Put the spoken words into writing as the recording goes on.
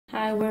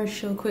I want to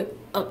show a quick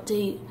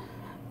update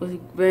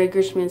with Merry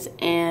Grinchmas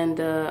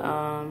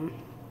and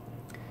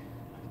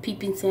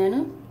Peeping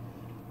Santa.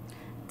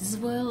 This is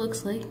what it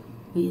looks like.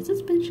 Wait, is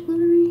this bitch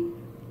glittery?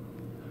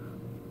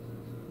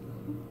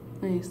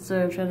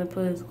 So I'm trying to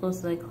put it as close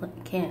as I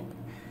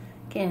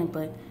can,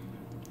 but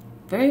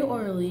very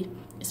oily.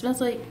 It smells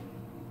like,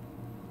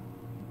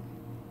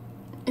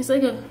 it's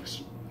like a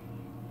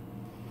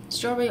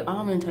strawberry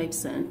almond type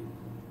scent.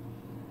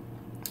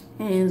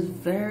 And it's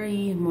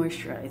very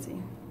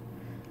moisturizing.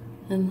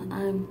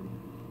 And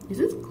is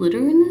this glitter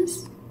in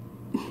this?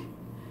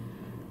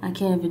 I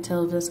can't even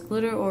tell if that's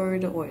glitter or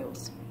the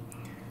oils.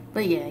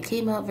 But yeah, it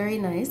came out very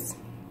nice.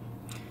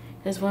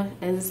 This one,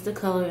 and it's the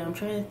color. I'm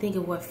trying to think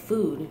of what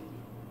food.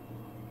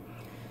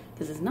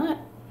 Because it's not,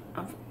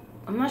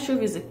 I'm not sure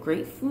if it's a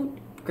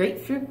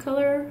grapefruit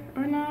color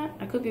or not.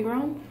 I could be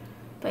wrong.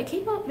 But it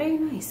came out very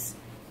nice.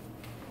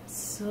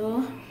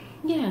 So,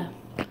 yeah.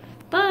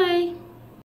 Bye.